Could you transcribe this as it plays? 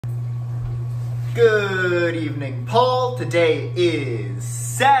Good evening, Paul. Today is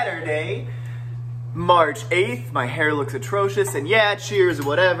Saturday, March 8th. My hair looks atrocious, and yeah, cheers or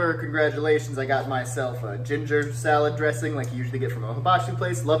whatever. Congratulations, I got myself a ginger salad dressing like you usually get from a hibachi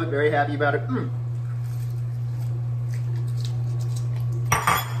place. Love it, very happy about it.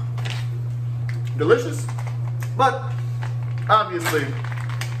 Delicious, but obviously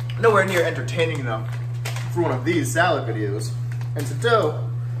nowhere near entertaining enough for one of these salad videos. And so,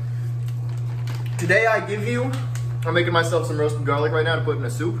 today I'm making myself some roasted garlic right now to put in a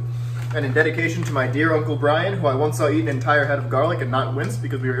soup. And in dedication to my dear Uncle Brian, who I once saw eat an entire head of garlic and not wince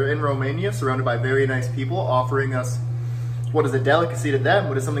because we were in Romania, surrounded by very nice people, offering us what is a delicacy to them,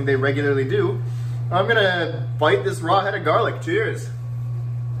 what is something they regularly do. I'm gonna bite this raw head of garlic. Cheers.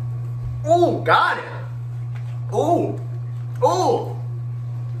 Oh, got it. Oh, oh.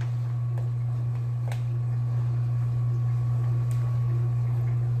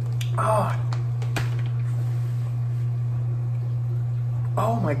 Oh.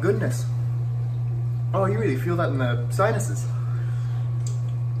 Oh my goodness. Oh, you really feel that in the sinuses.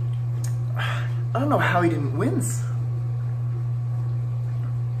 I don't know how he didn't wince.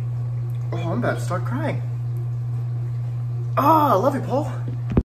 Oh, I'm about to start crying. Oh, I love you, Paul.